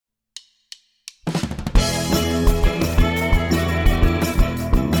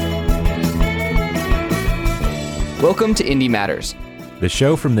Welcome to Indie Matters, the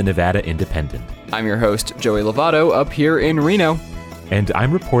show from the Nevada Independent. I'm your host, Joey Lovato, up here in Reno. And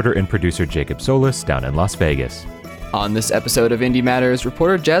I'm reporter and producer Jacob Solis down in Las Vegas. On this episode of Indie Matters,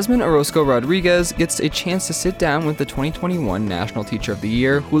 reporter Jasmine Orozco Rodriguez gets a chance to sit down with the 2021 National Teacher of the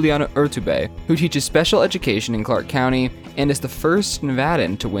Year, Juliana Urtubey, who teaches special education in Clark County and is the first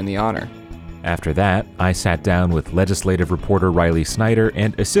Nevadan to win the honor. After that, I sat down with legislative reporter Riley Snyder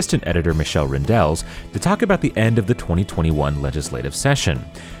and assistant editor Michelle Rindels to talk about the end of the 2021 legislative session.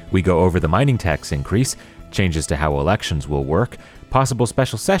 We go over the mining tax increase, changes to how elections will work, possible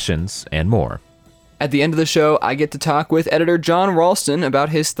special sessions, and more. At the end of the show, I get to talk with editor John Ralston about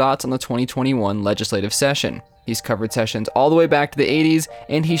his thoughts on the 2021 legislative session. He's covered sessions all the way back to the 80s,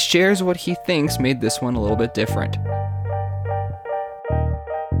 and he shares what he thinks made this one a little bit different.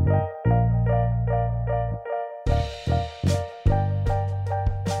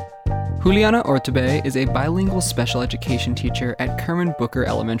 Juliana Urtubey is a bilingual special education teacher at Kerman Booker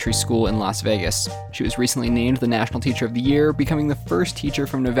Elementary School in Las Vegas. She was recently named the National Teacher of the Year, becoming the first teacher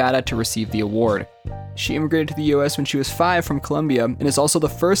from Nevada to receive the award. She immigrated to the U.S. when she was 5 from Colombia and is also the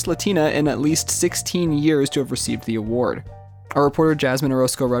first Latina in at least 16 years to have received the award. Our reporter Jasmine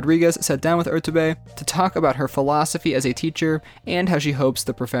Orozco Rodriguez sat down with Urtubey to talk about her philosophy as a teacher and how she hopes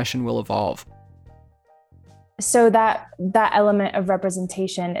the profession will evolve. So that element of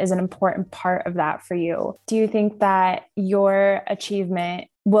representation is an important part of that for you. Do you think that your achievement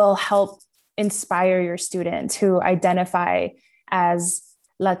will help inspire your students who identify as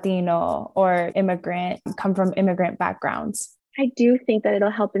Latino or immigrant, come from immigrant backgrounds? I do think that it'll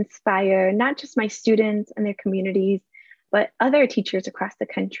help inspire not just my students and their communities, but other teachers across the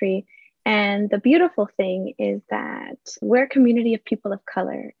country. And the beautiful thing is that we're a community of people of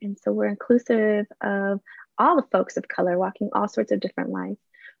color. And so we're inclusive of all the folks of color walking all sorts of different lives.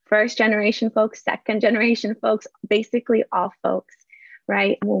 First generation folks, second generation folks, basically all folks,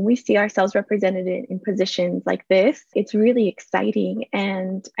 right? When we see ourselves represented in positions like this, it's really exciting.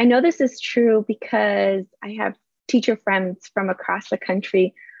 And I know this is true because I have teacher friends from across the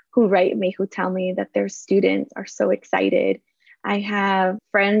country who write me, who tell me that their students are so excited. I have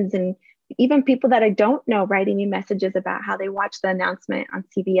friends and even people that I don't know writing me messages about how they watched the announcement on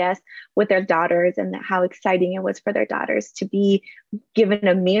CBS with their daughters and how exciting it was for their daughters to be given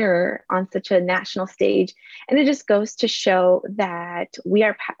a mirror on such a national stage. And it just goes to show that we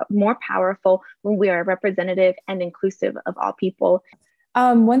are more powerful when we are representative and inclusive of all people.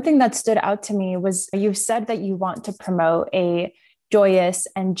 One thing that stood out to me was you said that you want to promote a joyous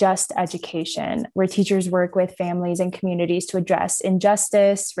and just education where teachers work with families and communities to address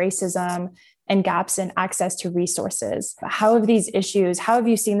injustice, racism, and gaps in access to resources. How have you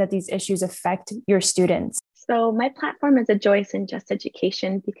seen that these issues affect your students? So my platform is a joyous and just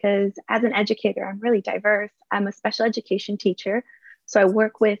education because as an educator, I'm really diverse. I'm a special education teacher. So I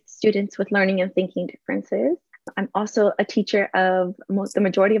work with students with learning and thinking differences. I'm also a teacher of the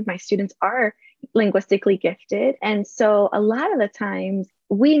majority of my students are linguistically gifted. And so a lot of the times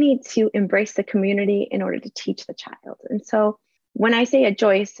we need to embrace the community in order to teach the child. And so when I say a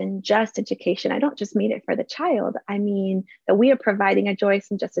joyous and just education, I don't just mean it for the child. I mean that we are providing a joyous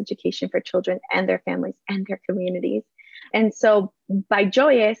and just education for children and their families and their communities. And so by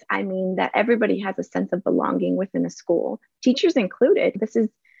joyous, I mean that everybody has a sense of belonging within a school, teachers included. This is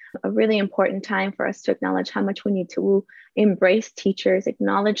a really important time for us to acknowledge how much we need to embrace teachers,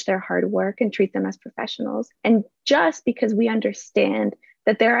 acknowledge their hard work, and treat them as professionals. And just because we understand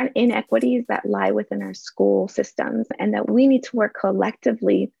that there are inequities that lie within our school systems and that we need to work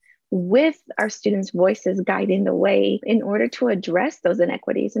collectively with our students' voices guiding the way in order to address those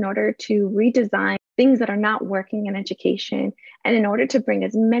inequities, in order to redesign things that are not working in education, and in order to bring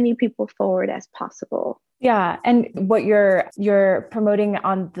as many people forward as possible. Yeah. And what you're promoting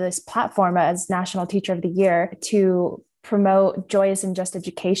on this platform as National Teacher of the Year to promote joyous and just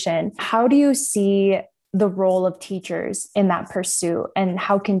education, how do you see the role of teachers in that pursuit? And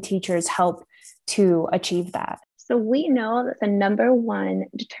how can teachers help to achieve that? So we know that the number one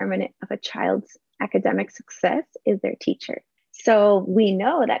determinant of a child's academic success is their teacher. So we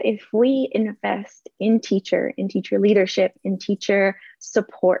know that if we invest in teacher leadership, in teacher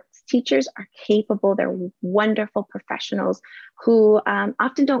support, teachers are capable, they're wonderful professionals who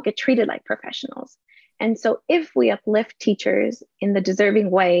often don't get treated like professionals. And so if we uplift teachers in the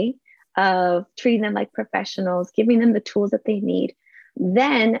deserving way of treating them like professionals, giving them the tools that they need,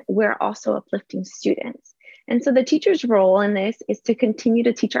 then we're also uplifting students. And so the teacher's role in this is to continue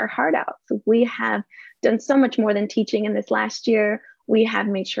to teach our heart out. So we have done so much more than teaching in this last year. We have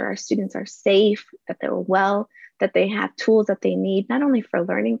made sure our students are safe, that they're well, that they have tools that they need, not only for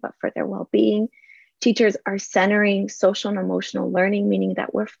learning, but for their well-being. Teachers are centering social and emotional learning, meaning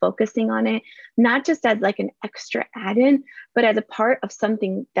that we're focusing on it, not just as like an extra add-in, but as a part of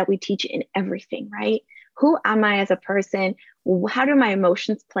something that we teach in everything, right? Who am I as a person? How do my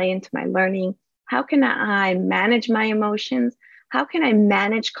emotions play into my learning? How can I manage my emotions? How can I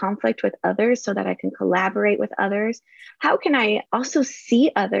manage conflict with others so that I can collaborate with others? How can I also see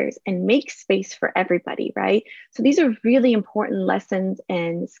others and make space for everybody, right? So these are really important lessons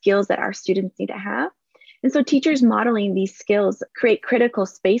and skills that our students need to have. And so teachers modeling these skills create critical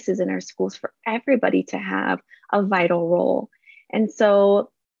spaces in our schools for everybody to have a vital role. And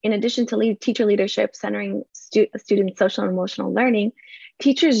so in addition to teacher leadership centering student social and emotional learning,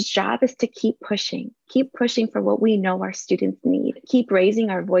 teachers' job is to keep pushing for what we know our students need, keep raising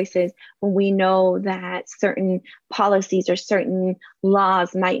our voices when we know that certain policies or certain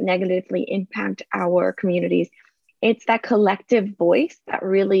laws might negatively impact our communities. It's that collective voice that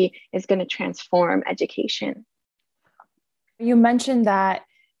really is going to transform education. You mentioned that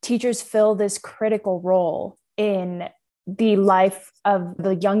teachers fill this critical role in the life of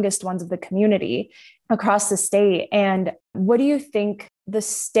the youngest ones of the community across the state. And what do you think the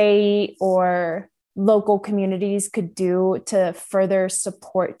state or local communities could do to further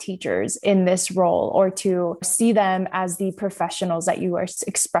support teachers in this role, or to see them as the professionals that you are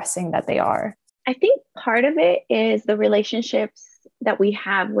expressing that they are? I think part of it is the relationships that we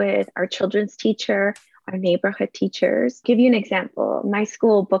have with our children's teacher, our neighborhood teachers. Give you an example. My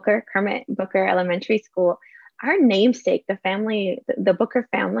school, Kermit Booker Elementary School, our namesake, the Booker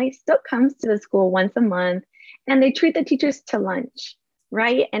family still comes to the school once a month, and they treat the teachers to lunch,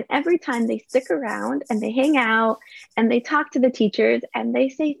 right? And every time they stick around and they hang out and they talk to the teachers and they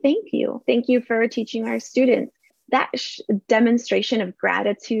say, thank you for teaching our students. That demonstration of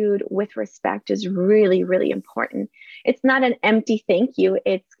gratitude with respect is really, really important. It's not an empty thank you.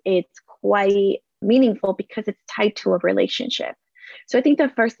 It's quite meaningful because it's tied to a relationship. So I think the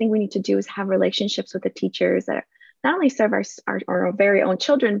first thing we need to do is have relationships with the teachers that not only serve our very own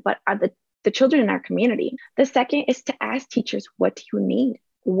children, but are the children in our community. The second is to ask teachers, what do you need?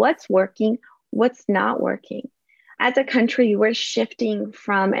 What's working? What's not working? As a country, we're shifting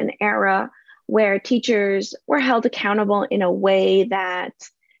from an era where teachers were held accountable in a way that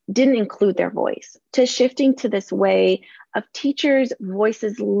didn't include their voice, to shifting to this way of teachers'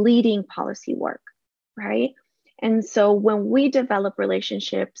 voices leading policy work, right? And so when we develop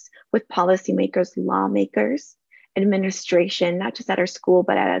relationships with policymakers, lawmakers, administration, not just at our school,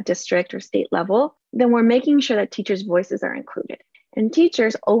 but at a district or state level, then we're making sure that teachers' voices are included. And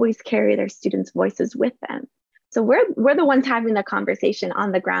teachers always carry their students' voices with them. So we're the ones having the conversation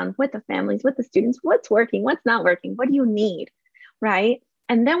on the ground with the families, with the students. What's working? What's not working? What do you need? Right?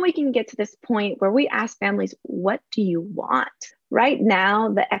 And then we can get to this point where we ask families, what do you want? Right now,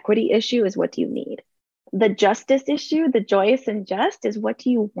 the equity issue is, what do you need? The justice issue, the joyous and just, is, what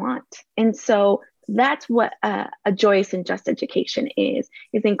do you want? And so that's what a joyous and just education is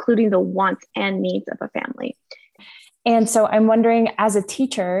including the wants and needs of a family. And so I'm wondering, as a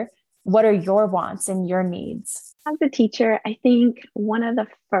teacher, what are your wants and your needs? As a teacher, I think one of the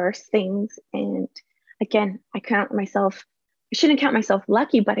first things, and again, I shouldn't count myself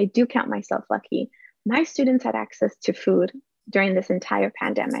lucky, but I do count myself lucky. My students had access to food during this entire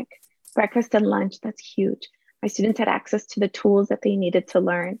pandemic. Breakfast and lunch, that's huge. My students had access to the tools that they needed to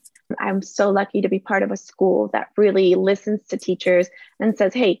learn. I'm so lucky to be part of a school that really listens to teachers and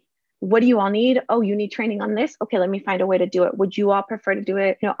says, hey, what do you all need? Oh, you need training on this? Okay, let me find a way to do it. Would you all prefer to do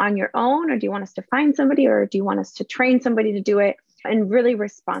it, on your own? Or do you want us to find somebody? Or do you want us to train somebody to do it? And really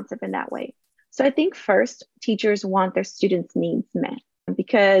responsive in that way. So I think first, teachers want their students' needs met,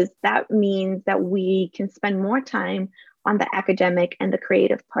 because that means that we can spend more time on the academic and the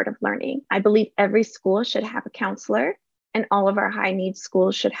creative part of learning. I believe every school should have a counselor, and all of our high needs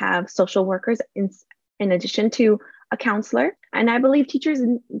schools should have social workers in addition to a counselor. And I believe teachers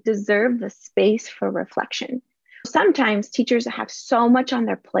deserve the space for reflection. Sometimes teachers have so much on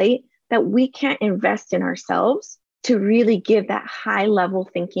their plate that we can't invest in ourselves to really give that high level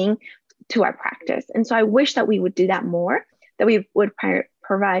thinking to our practice. And so I wish that we would do that more, that we would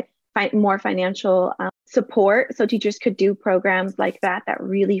provide more financial support so teachers could do programs like that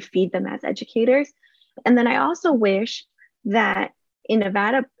really feed them as educators. And then I also wish that in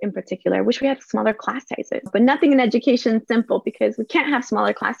Nevada in particular, I wish we had smaller class sizes, but nothing in education is simple, because we can't have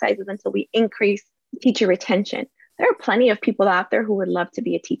smaller class sizes until we increase teacher retention. There are plenty of people out there who would love to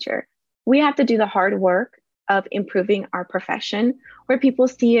be a teacher. We have to do the hard work of improving our profession, where people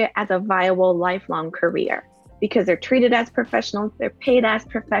see it as a viable lifelong career, because they're treated as professionals, they're paid as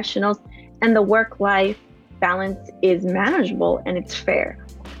professionals, and the work-life balance is manageable and it's fair.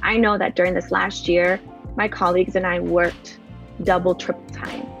 I know that during this last year, my colleagues and I worked double, triple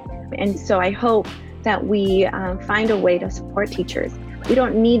time. And so I hope that we find a way to support teachers. We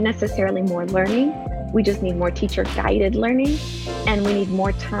don't need necessarily more learning. We just need more teacher-guided learning, and we need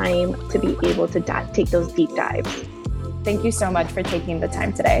more time to be able to take those deep dives. Thank you so much for taking the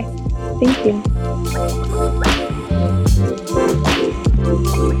time today. Thank you.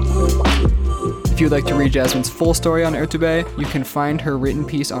 If you'd like to read Jasmine's full story on Urtubey, you can find her written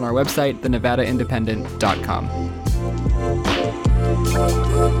piece on our website, thenevadaindependent.com.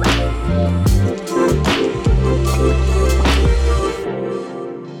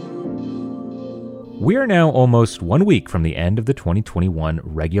 We are now almost 1 week from the end of the 2021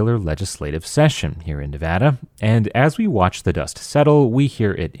 regular legislative session here in Nevada, and as we watch the dust settle, we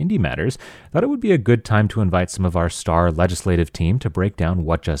here at Indie Matters thought it would be a good time to invite some of our star legislative team to break down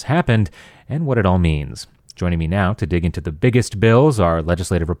what just happened and what it all means. Joining me now to dig into the biggest bills are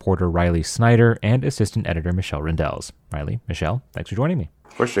legislative reporter Riley Snyder and assistant editor Michelle Rindels. Riley, Michelle, thanks for joining me.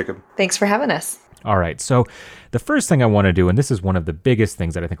 Of course, Jacob. Thanks for having us. All right, so the first thing I want to do, and this is one of the biggest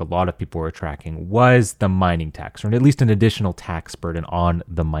things that I think a lot of people are tracking, was the mining tax, or at least an additional tax burden on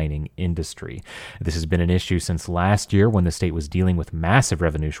the mining industry. This has been an issue since last year when the state was dealing with massive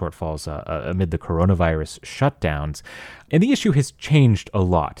revenue shortfalls amid the coronavirus shutdowns, and the issue has changed a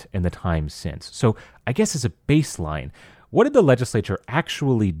lot in the time since. So I guess as a baseline, what did the legislature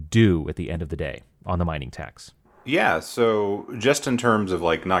actually do at the end of the day on the mining tax? Yeah, so just in terms of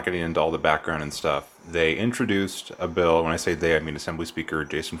not getting into all the background and stuff, they introduced a bill. When I say they, I mean Assembly Speaker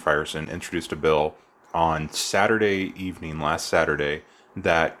Jason Frierson introduced a bill on Saturday evening, last Saturday,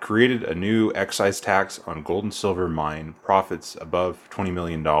 that created a new excise tax on gold and silver mine profits above $20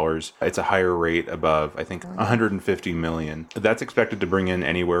 million. It's a higher rate above, I think, $150 million. That's expected to bring in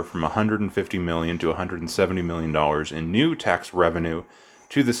anywhere from $150 million to $170 million in new tax revenue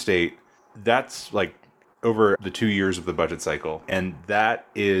to the state. That's over the 2 years of the budget cycle. And that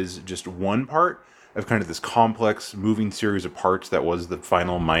is just one part of kind of this complex moving series of parts that was the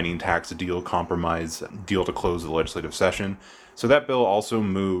final mining tax deal compromise deal to close the legislative session. So that bill also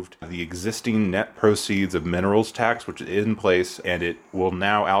moved the existing net proceeds of minerals tax, which is in place, and it will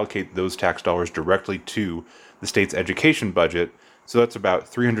now allocate those tax dollars directly to the state's education budget. So that's about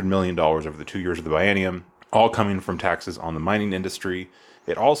 $300 million over the 2 years of the biennium, all coming from taxes on the mining industry.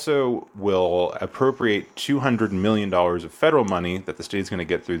 It also will appropriate $200 million of federal money that the state is going to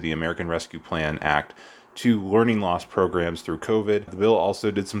get through the American Rescue Plan Act to learning loss programs through COVID. The bill also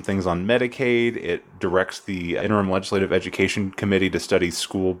did some things on Medicaid. It directs the Interim Legislative Education Committee to study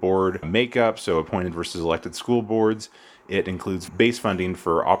school board makeup, so appointed versus elected school boards. It includes base funding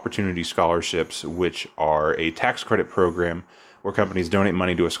for opportunity scholarships, which are a tax credit program where companies donate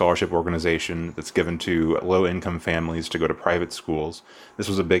money to a scholarship organization that's given to low-income families to go to private schools. This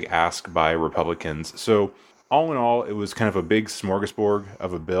was a big ask by Republicans. So all in all, it was kind of a big smorgasbord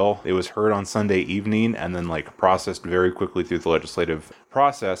of a bill. It was heard on Sunday evening and then processed very quickly through the legislative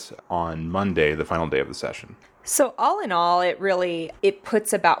process on Monday, the final day of the session. So all in all, it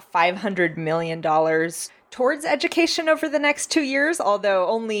puts about $500 million towards education over the next 2 years, although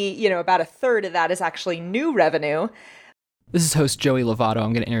only, about a third of that is actually new revenue. This is host Joey Lovato.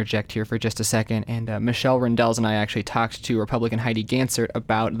 I'm going to interject here for just a second. And Michelle Rindels and I actually talked to Republican Heidi Gansert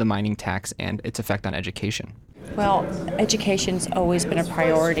about the mining tax and its effect on education. Well, education's always been a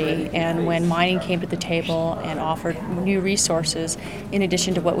priority, and when mining came to the table and offered new resources, in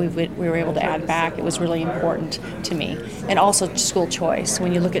addition to what we were able to add back, it was really important to me. And also school choice.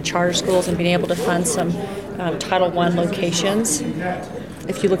 When you look at charter schools and being able to fund some Title I locations,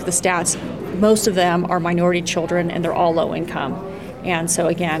 if you look at the stats, most of them are minority children and they're all low income. And so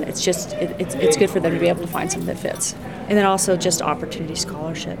again, it's good for them to be able to find something that fits. And then also just opportunity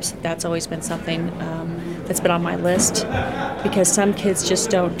scholarships. That's always been something that's been on my list because some kids just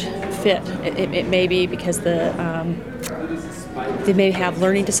don't fit. It may be because they may have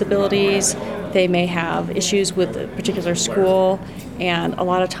learning disabilities, they may have issues with a particular school, and a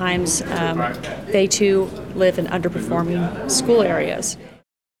lot of times they too live in underperforming school areas.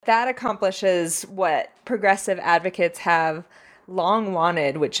 That accomplishes what progressive advocates have long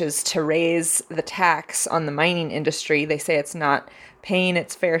wanted, which is to raise the tax on the mining industry. They say it's not paying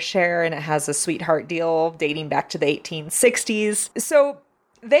its fair share, and it has a sweetheart deal dating back to the 1860s. So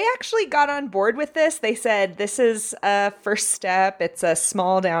they actually got on board with this. They said, this is a first step. It's a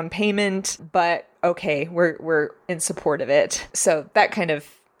small down payment, but okay, we're in support of it. So that kind of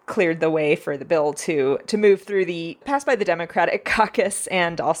cleared the way for the bill to move through passed by the Democratic caucus,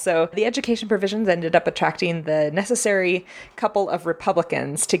 and also the education provisions ended up attracting the necessary couple of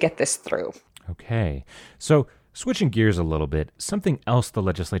Republicans to get this through. Okay. So Switching gears a little bit, something else the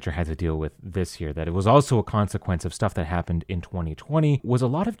legislature had to deal with this year that it was also a consequence of stuff that happened in 2020 was a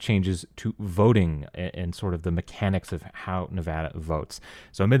lot of changes to voting and sort of the mechanics of how Nevada votes.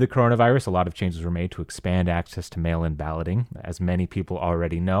 So amid the coronavirus, a lot of changes were made to expand access to mail-in balloting, as many people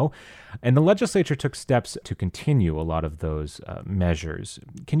already know. And the legislature took steps to continue a lot of those measures.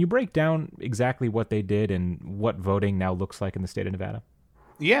 Can you break down exactly what they did and what voting now looks like in the state of Nevada?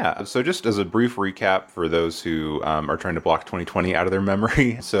 Yeah, so just as a brief recap for those who are trying to block 2020 out of their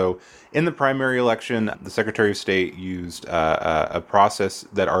memory. So in the primary election, the Secretary of State used a process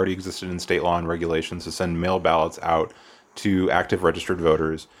that already existed in state law and regulations to send mail ballots out to active registered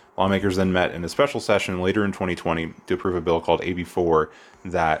voters. Lawmakers then met in a special session later in 2020 to approve a bill called AB4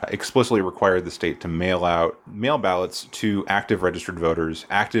 that explicitly required the state to mail out mail ballots to active registered voters.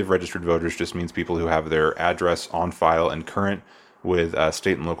 Active registered voters just means people who have their address on file and current with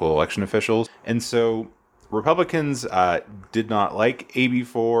state and local election officials. And so Republicans did not like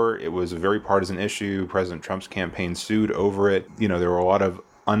AB4. It was a very partisan issue. President Trump's campaign sued over it. You know, there were a lot of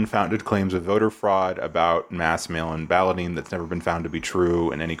unfounded claims of voter fraud about mass mail-in balloting that's never been found to be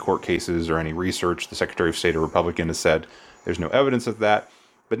true in any court cases or any research. The Secretary of State, a Republican, has said there's no evidence of that.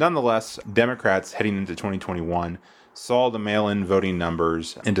 But nonetheless, Democrats heading into 2021 saw the mail-in voting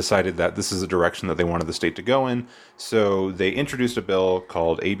numbers and decided that this is a direction that they wanted the state to go in. So they introduced a bill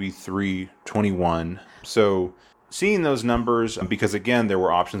called AB 321. So seeing those numbers, because again, there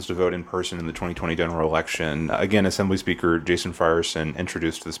were options to vote in person in the 2020 general election. Again, Assembly Speaker Jason Frierson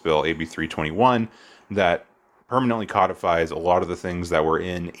introduced this bill, AB 321, that permanently codifies a lot of the things that were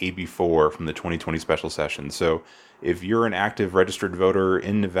in AB 4 from the 2020 special session. So if you're an active registered voter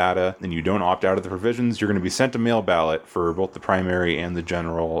in Nevada and you don't opt out of the provisions, you're going to be sent a mail ballot for both the primary and the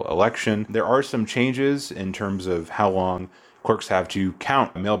general election. There are some changes in terms of how long clerks have to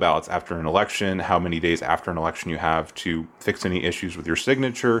count mail ballots after an election, how many days after an election you have to fix any issues with your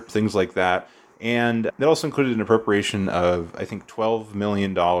signature, things like that. And that also included an appropriation of, I think, $12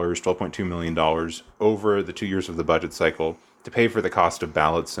 million, $12.2 million over the 2 years of the budget cycle to pay for the cost of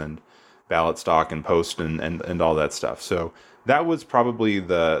ballots and ballot stock and post and all that stuff. So that was probably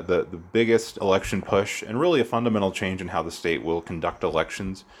the biggest election push and really a fundamental change in how the state will conduct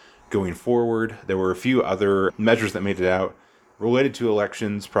elections going forward. There were a few other measures that made it out related to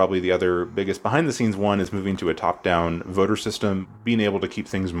elections. Probably the other biggest behind the scenes one is moving to a top-down voter system, being able to keep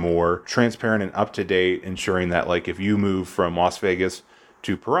things more transparent and up to date, ensuring that like if you move from Las Vegas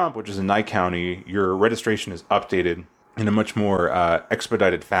to Pahrump, which is in Nye County, your registration is updated in a much more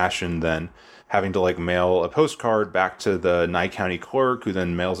expedited fashion than having to like mail a postcard back to the Nye County clerk who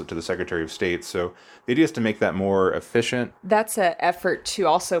then mails it to the Secretary of State. So the idea is to make that more efficient. That's an effort to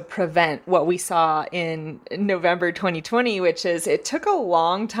also prevent what we saw in November 2020, which is it took a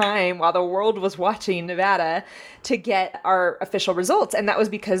long time while the world was watching Nevada to get our official results. And that was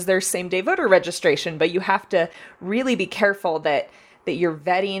because there's same-day voter registration. But you have to really be careful that you're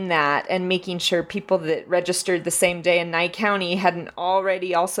vetting that and making sure people that registered the same day in Nye County hadn't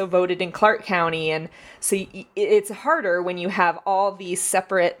already also voted in Clark County. And so it's harder when you have all these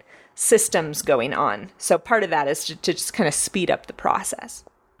separate systems going on. So part of that is to just kind of speed up the process.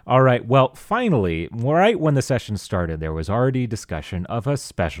 All right. Well, finally, right when the session started, there was already discussion of a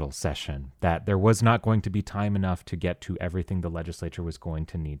special session, that there was not going to be time enough to get to everything the legislature was going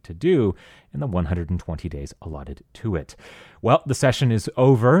to need to do in the 120 days allotted to it. Well, the session is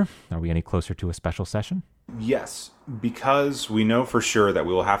over. Are we any closer to a special session? Yes, because we know for sure that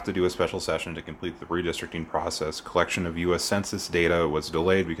we will have to do a special session to complete the redistricting process. Collection of U.S. Census data was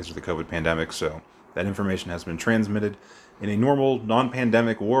delayed because of the COVID pandemic, so that information has been transmitted. In a normal,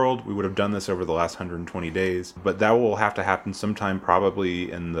 non-pandemic world, we would have done this over the last 120 days, but that will have to happen sometime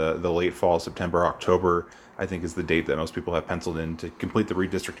probably in the late fall, September, October, I think is the date that most people have penciled in to complete the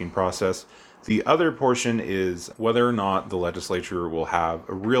redistricting process. The other portion is whether or not the legislature will have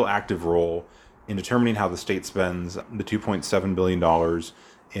a real active role in determining how the state spends the $2.7 billion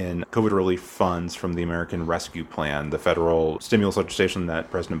in COVID relief funds from the American Rescue Plan, the federal stimulus legislation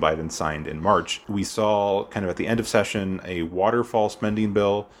that President Biden signed in March. We saw kind of at the end of session a waterfall spending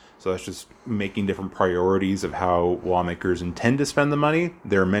bill. So that's just making different priorities of how lawmakers intend to spend the money.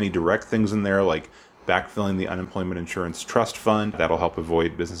 There are many direct things in there, like backfilling the Unemployment Insurance Trust Fund. That'll help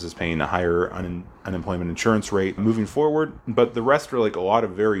avoid businesses paying a higher unemployment insurance rate moving forward. But the rest are like a lot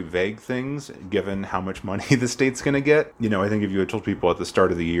of very vague things, given how much money the state's going to get. You know, I think if you had told people at the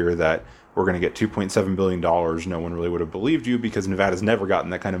start of the year that we're going to get $2.7 billion, no one really would have believed you, because Nevada's never gotten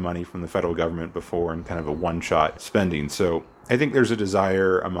that kind of money from the federal government before in kind of a one-shot spending. So I think there's a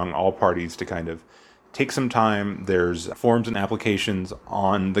desire among all parties to kind of take some time. There's forms and applications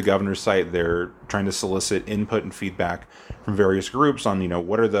on the governor's site. They're trying to solicit input and feedback from various groups on,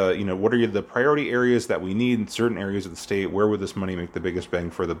 what are the priority areas that we need in certain areas of the state? Where would this money make the biggest bang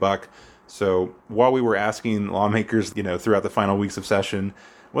for the buck? So while we were asking lawmakers, throughout the final weeks of session,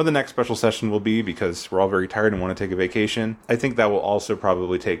 when the next special session will be, because we're all very tired and want to take a vacation, I think that will also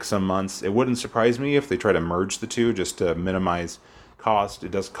probably take some months. It wouldn't surprise me if they try to merge the two just to minimize cost.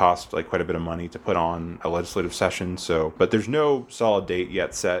 It does cost quite a bit of money to put on a legislative session. But there's no solid date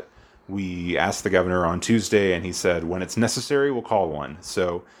yet set. We asked the governor on Tuesday, and he said when it's necessary, we'll call one.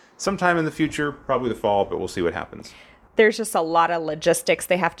 So sometime in the future, probably the fall, but we'll see what happens. There's just a lot of logistics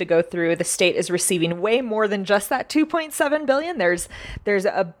they have to go through. The state is receiving way more than just that $2.7 billion. There's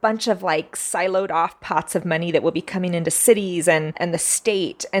a bunch of siloed off pots of money that will be coming into cities and the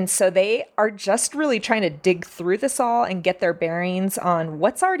state. And so they are just really trying to dig through this all and get their bearings on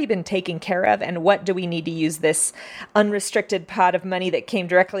what's already been taken care of and what do we need to use this unrestricted pot of money that came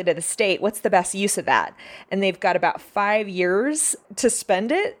directly to the state. What's the best use of that? And they've got about 5 years to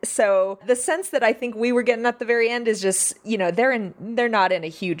spend it. So the sense that I think we were getting at the very end is just, they're not in a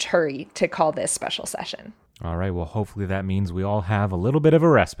huge hurry to call this special session. All right, well, hopefully that means we all have a little bit of a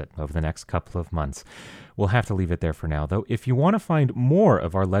respite over the next couple of months. We'll have to leave it there for now, though. If you want to find more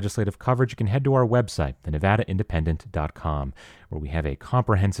of our legislative coverage, you can head to our website, thenevadaindependent.com, where we have a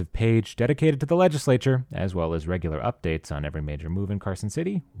comprehensive page dedicated to the legislature, as well as regular updates on every major move in Carson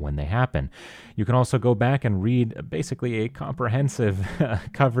City when they happen. You can also go back and read basically a comprehensive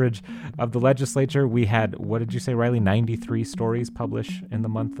coverage of the legislature. We had, what did you say, Riley, 93 stories published in the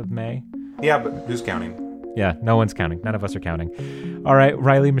month of May? Yeah, but who's counting? Yeah, no one's counting. None of us are counting. All right,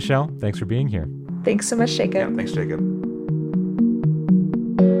 Riley, Michelle, thanks for being here. Thanks so much, Jacob. Yeah, thanks, Jacob.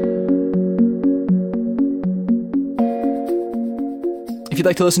 If you'd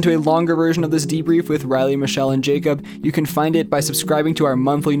like to listen to a longer version of this debrief with Riley, Michelle, and Jacob, you can find it by subscribing to our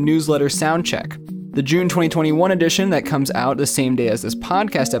monthly newsletter, Soundcheck. The June 2021 edition that comes out the same day as this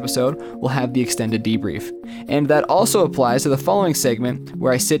podcast episode will have the extended debrief. And that also applies to the following segment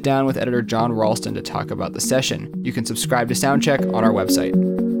where I sit down with editor John Ralston to talk about the session. You can subscribe to Soundcheck on our website.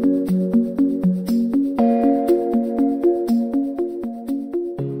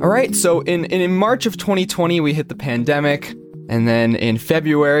 All right, so in March of 2020, we hit the pandemic. And then in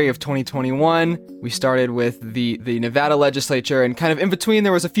February of 2021, we started with the Nevada legislature. And kind of in between,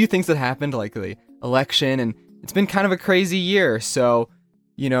 there was a few things that happened, like the election. And it's been kind of a crazy year. So,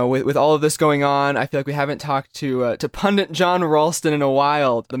 with all of this going on, I feel like we haven't talked to pundit John Ralston in a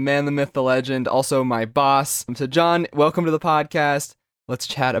while. The man, the myth, the legend, also my boss. So John, welcome to the podcast. Let's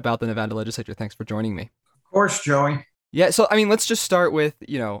chat about the Nevada legislature. Thanks for joining me. Of course, Joey. Yeah, so let's just start with,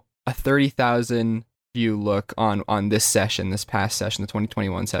 a 30,000 view look on this session, this past session, the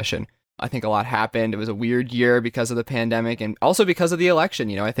 2021 session. I think a lot happened. It was a weird year because of the pandemic and also because of the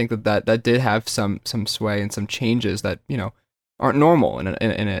election. I think that did have some sway and some changes that, aren't normal in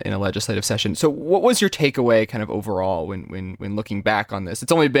a legislative session. So what was your takeaway kind of overall when looking back on this?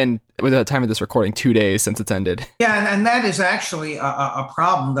 It's only been, with the time of this recording, 2 days since it's ended. Yeah, and that is actually a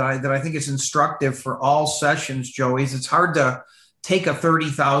problem that I think is instructive for all sessions, Joey. It's hard to take a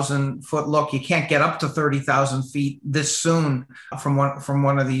 30,000 foot look. You can't get up to 30,000 feet this soon from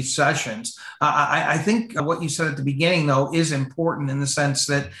one of these sessions. I think what you said at the beginning, though, is important in the sense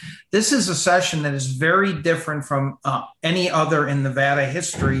that this is a session that is very different from any other in Nevada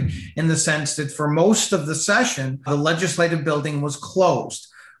history, in the sense that for most of the session, the legislative building was closed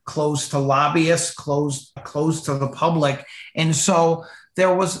to lobbyists, closed to the public. And so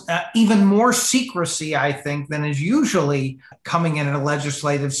there was even more secrecy, I think, than is usually coming in a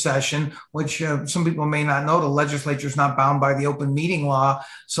legislative session, which some people may not know. The legislature is not bound by the open meeting law.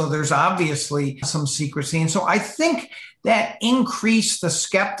 So there's obviously some secrecy. And so I think that increased the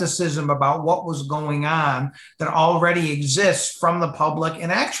skepticism about what was going on that already exists from the public and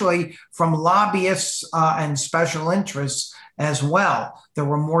actually from lobbyists and special interests as well. There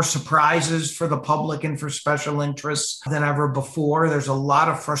were more surprises for the public and for special interests than ever before. There's a lot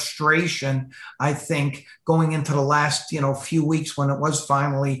of frustration, I think, going into the last, few weeks when it was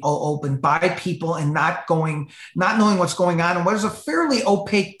finally opened by people and not knowing what's going on and what is a fairly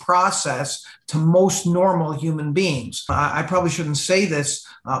opaque process to most normal human beings. I probably shouldn't say this,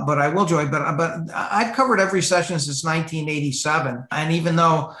 but I will, Joy. But I've covered every session since 1987, and even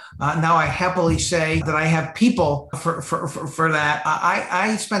though now I happily say that I have people for that,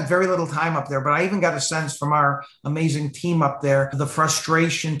 I spent very little time up there. But I even got a sense from our amazing team up there the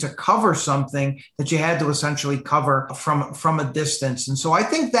frustration to cover something that you had to essentially cover from a distance, and so I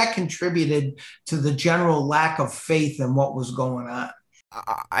think that contributed to the general lack of faith in what was going on.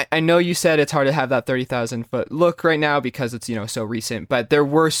 I know you said it's hard to have that 30,000 foot look right now because it's, so recent, but there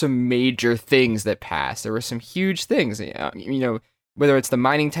were some major things that passed. There were some huge things, whether it's the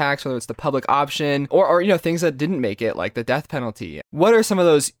mining tax, whether it's the public option, or things that didn't make it, like the death penalty. What are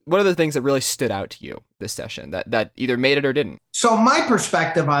the things that really stood out to you this session that either made it or didn't? So my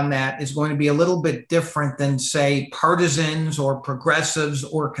perspective on that is going to be a little bit different than, say, partisans or progressives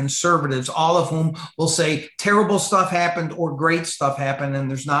or conservatives, all of whom will say terrible stuff happened or great stuff happened, and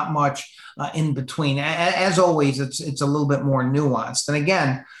there's not much in between. As always, it's a little bit more nuanced. And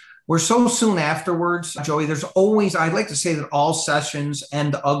again, we're so soon afterwards, Joey, I'd like to say that all sessions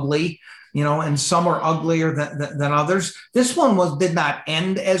end ugly, and some are uglier than others. This one did not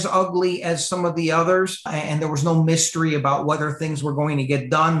end as ugly as some of the others. And there was no mystery about whether things were going to get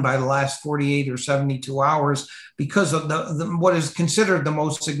done by the last 48 or 72 hours because of what is considered the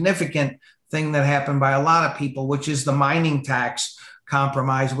most significant thing that happened by a lot of people, which is the mining tax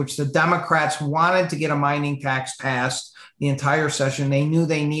compromise, which the Democrats wanted to get a mining tax passed the entire session. They knew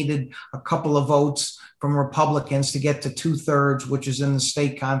they needed a couple of votes from Republicans to get to 2/3, which is in the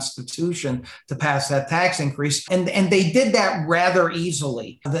state constitution, to pass that tax increase. And they did that rather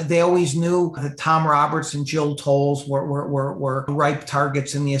easily. They always knew that Tom Roberts and Jill Tolles were ripe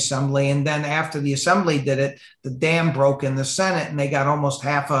targets in the assembly. And then after the assembly did it, the dam broke in the Senate, and they got almost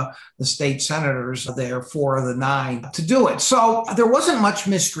half of the state senators there, 4 of the 9, to do it. So there wasn't much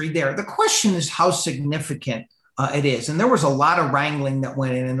mystery there. The question is how significant it is. And there was a lot of wrangling that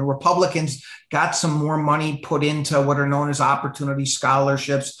went in, and the Republicans got some more money put into what are known as opportunity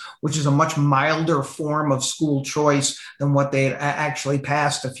scholarships, which is a much milder form of school choice than what they had actually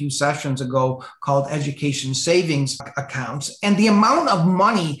passed a few sessions ago, called education savings accounts. And the amount of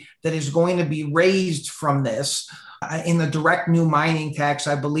money that is going to be raised from this in the direct new mining tax,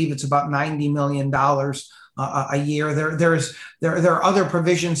 I believe it's about $90 million a year. There are other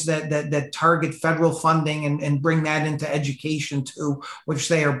provisions that target federal funding and bring that into education too, which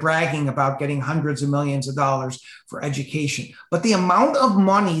they are bragging about getting hundreds of millions of dollars for education. But the amount of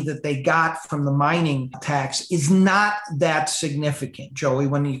money that they got from the mining tax is not that significant, Joey,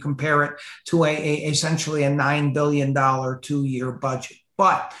 when you compare it to essentially a $9 billion 2-year budget.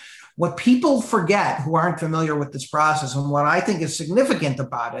 But what people forget who aren't familiar with this process, and what I think is significant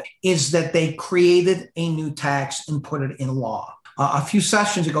about it, is that they created a new tax and put it in law. A few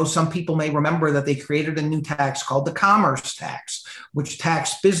sessions ago, some people may remember that they created a new tax called the commerce tax, which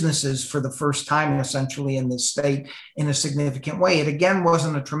taxed businesses for the first time, essentially, in this state in a significant way. It, again,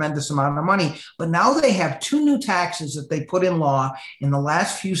 wasn't a tremendous amount of money, but now they have 2 new taxes that they put in law in the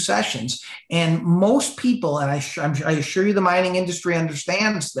last few sessions. And most people, and I assure you the mining industry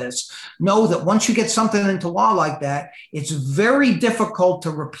understands this, know that once you get something into law like that, it's very difficult to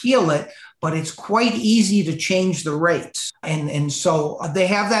repeal it, but it's quite easy to change the rates. And so they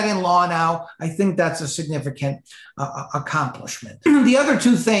have that in law now. I think that's a significant accomplishment. The other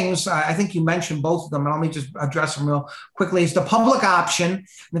 2 things, I think you mentioned both of them, and let me just address them real quickly, is the public option.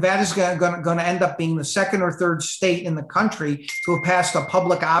 Nevada's going to end up being the 2nd or 3rd state in the country to have passed a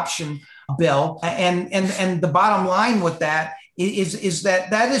public option bill. And the bottom line with that is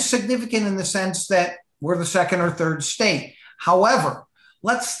that is significant in the sense that we're the 2nd or 3rd state. However,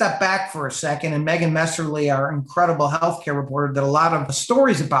 let's step back for a second. And Megan Messerly, our incredible healthcare reporter, did a lot of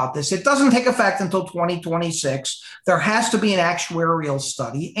stories about this. It doesn't take effect until 2026. There has to be an actuarial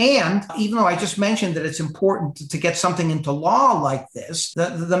study. And even though I just mentioned that it's important to get something into law like this,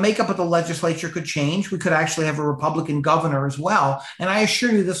 the makeup of the legislature could change. We could actually have a Republican governor as well. And I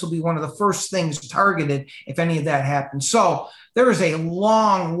assure you this will be one of the first things targeted if any of that happens. So there is a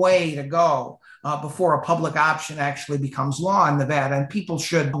long way to go before a public option actually becomes law in Nevada. And people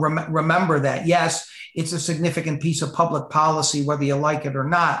should remember that. Yes, it's a significant piece of public policy, whether you like it or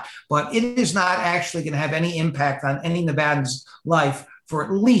not, but it is not actually going to have any impact on any Nevadan's life for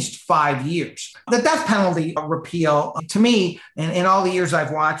at least 5 years. The death penalty repeal, to me, and in all the years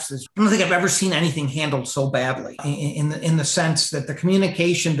I've watched this, I don't think I've ever seen anything handled so badly in the sense that the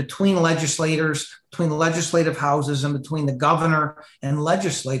communication between legislators, between the legislative houses, and between the governor and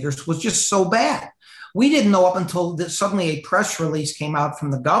legislators was just so bad. We didn't know up until suddenly a press release came out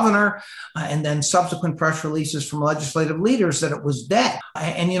from the governor and then subsequent press releases from legislative leaders that it was dead.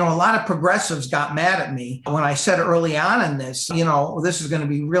 And, a lot of progressives got mad at me when I said early on in this, this is going to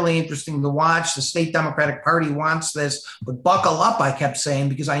be really interesting to watch. The state Democratic Party wants this, but buckle up, I kept saying,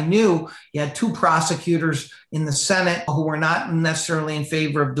 because I knew you had 2 prosecutors in the Senate who were not necessarily in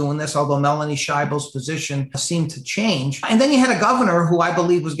favor of doing this, although Melanie Scheibel's position seemed to change. And then you had a governor who I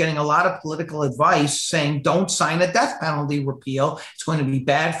believe was getting a lot of political advice saying, don't sign a death penalty repeal. It's going to be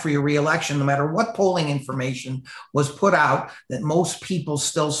bad for your reelection, no matter what polling information was put out, that most people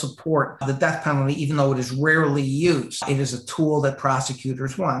still support the death penalty, even though it is rarely used. It is a tool that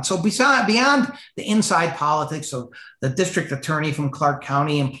prosecutors want. So beyond the inside politics of the district attorney from Clark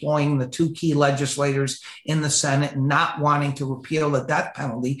County employing the two key legislators in the Senate and not wanting to repeal the death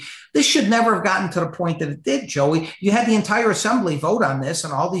penalty, this should never have gotten to the point that it did, Joey. You had the entire assembly vote on this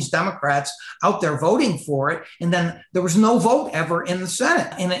and all these Democrats out there voting for it. And then there was no vote ever in the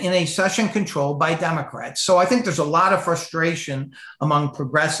Senate in a session controlled by Democrats. So I think there's a lot of frustration among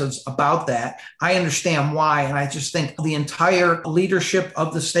progressives about that. I understand why. And I just think the entire leadership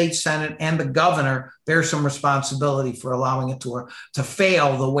of the state Senate and the governor bear some responsibility for allowing it to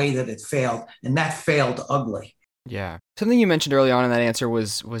fail the way that it failed. And that failed ugly. Yeah. Something you mentioned early on in that answer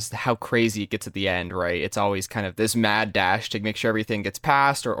was how crazy it gets at the end, right? It's always kind of this mad dash to make sure everything gets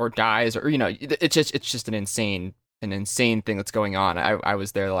passed or dies, or, it's just an insane thing that's going on. I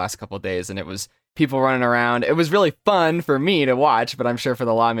was there the last couple of days and it was people running around. It was really fun for me to watch, but I'm sure for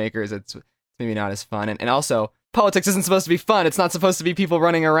the lawmakers, it's maybe not as fun. And also, politics isn't supposed to be fun. It's not supposed to be people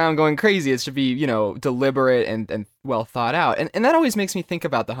running around going crazy. It should be, deliberate and well thought out. And that always makes me think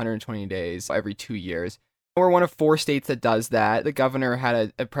about the 120 days every 2 years. We're one of 4 states that does that. The governor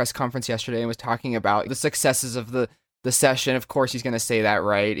had a press conference yesterday and was talking about the successes of the session. Of course, he's going to say that,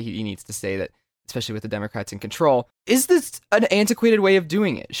 right? He needs to say that, especially with the Democrats in control. Is this an antiquated way of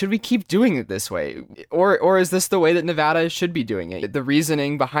doing it? Should we keep doing it this way? Or is this the way that Nevada should be doing it? The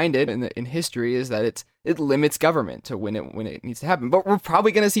reasoning behind it in history is that it limits government to when it needs to happen. But we're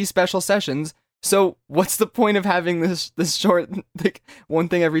probably going to see special sessions. So what's the point of having this short, one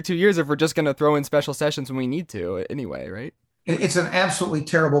thing every 2 years if we're just going to throw in special sessions when we need to anyway, right? It's an absolutely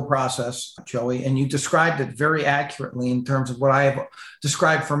terrible process, Joey, and you described it very accurately in terms of what I have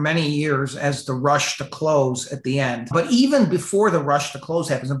described for many years as the rush to close at the end. But even before the rush to close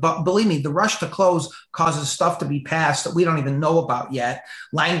happens, and believe me, the rush to close causes stuff to be passed that we don't even know about yet,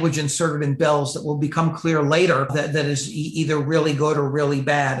 language inserted in bills that will become clear later that is either really good or really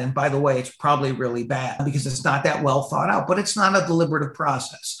bad. And by the way, it's probably really bad because it's not that well thought out, but it's not a deliberative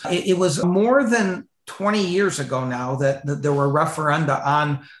process. It was more than 20 years ago now that there were referenda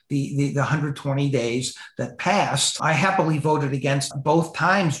on the 120 days that passed. I happily voted against both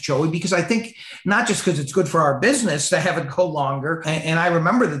times, Joey, because I think not just because it's good for our business to have it go longer. And I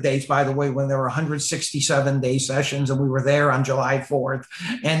remember the days, by the way, when there were 167-day sessions and we were there on July 4th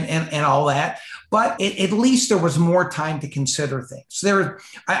and all that. But at least there was more time to consider things.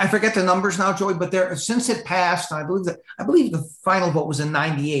 I forget the numbers now, Joey, but since it passed, I believe the final vote was in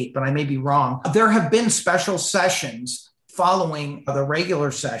 98, but I may be wrong. There have been special sessions following the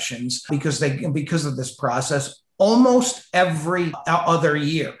regular sessions because of this process almost every other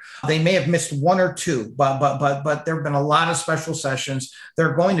year. They may have missed one or two, but there have been a lot of special sessions. There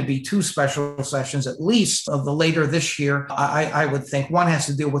are going to be 2 special sessions, at least of the later this year. I would think one has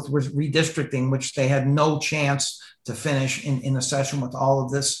to deal with redistricting, which they had no chance to finish in a session with all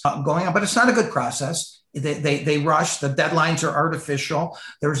of this going on. But it's not a good process. They rush. The deadlines are artificial.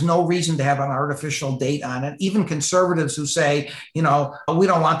 There's no reason to have an artificial date on it. Even conservatives who say, we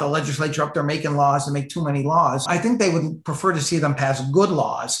don't want the legislature up there making laws and make too many laws. I think they would prefer to see them pass good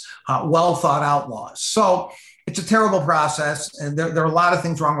laws, well thought out laws. So it's a terrible process. And there are a lot of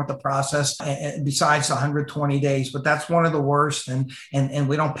things wrong with the process besides the 120 days, but that's one of the worst. And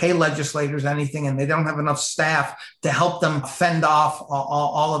we don't pay legislators anything, and they don't have enough staff to help them fend off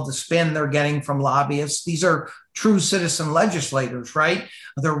all of the spin they're getting from lobbyists. These are true citizen legislators, right?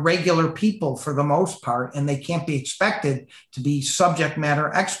 They're regular people for the most part, and they can't be expected to be subject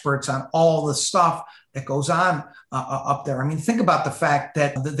matter experts on all the stuff that goes on up there. I mean, think about the fact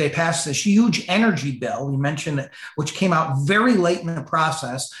that they passed this huge energy bill, we mentioned it, which came out very late in the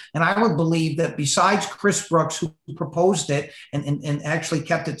process. And I would believe that besides Chris Brooks, who proposed it and actually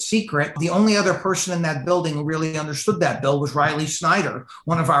kept it secret, the only other person in that building who really understood that bill was Riley Snyder,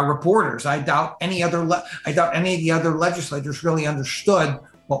 one of our reporters. I doubt any of the other legislators really understood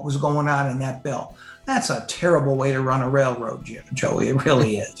what was going on in that bill. That's a terrible way to run a railroad, Joey. It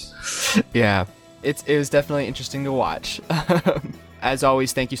really is. Yeah. It was definitely interesting to watch. As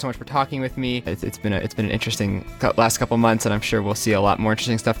always, thank you so much for talking with me. It's been an interesting last couple months, and I'm sure we'll see a lot more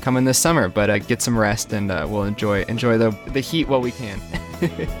interesting stuff coming this summer. But get some rest, and we'll enjoy the heat while we can.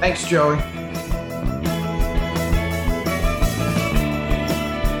 Thanks, Joey.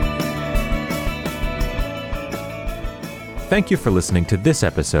 Thank you for listening to this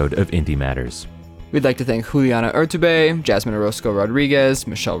episode of Indie Matters. We'd like to thank Juliana Urtubey, Jasmine Orozco Rodriguez,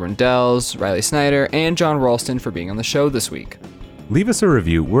 Michelle Rindels, Riley Snyder, and John Ralston for being on the show this week. Leave us a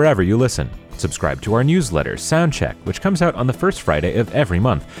review wherever you listen. Subscribe to our newsletter, Soundcheck, which comes out on the first Friday of every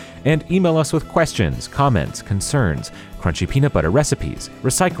month. And email us with questions, comments, concerns, crunchy peanut butter recipes,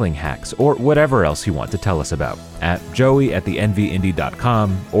 recycling hacks, or whatever else you want to tell us about at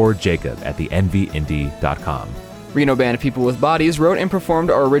joey@thenvyindie.com or jacob@thenvyindie.com. Reno band People with Bodies wrote and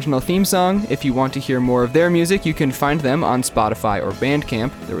performed our original theme song. If you want to hear more of their music, you can find them on Spotify or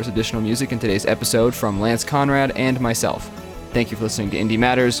Bandcamp. There was additional music in today's episode from Lance Conrad and myself. Thank you for listening to Indie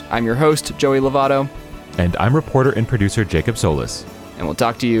Matters. I'm your host, Joey Lovato. And I'm reporter and producer Jacob Solis. And we'll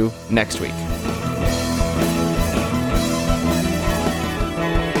talk to you next week.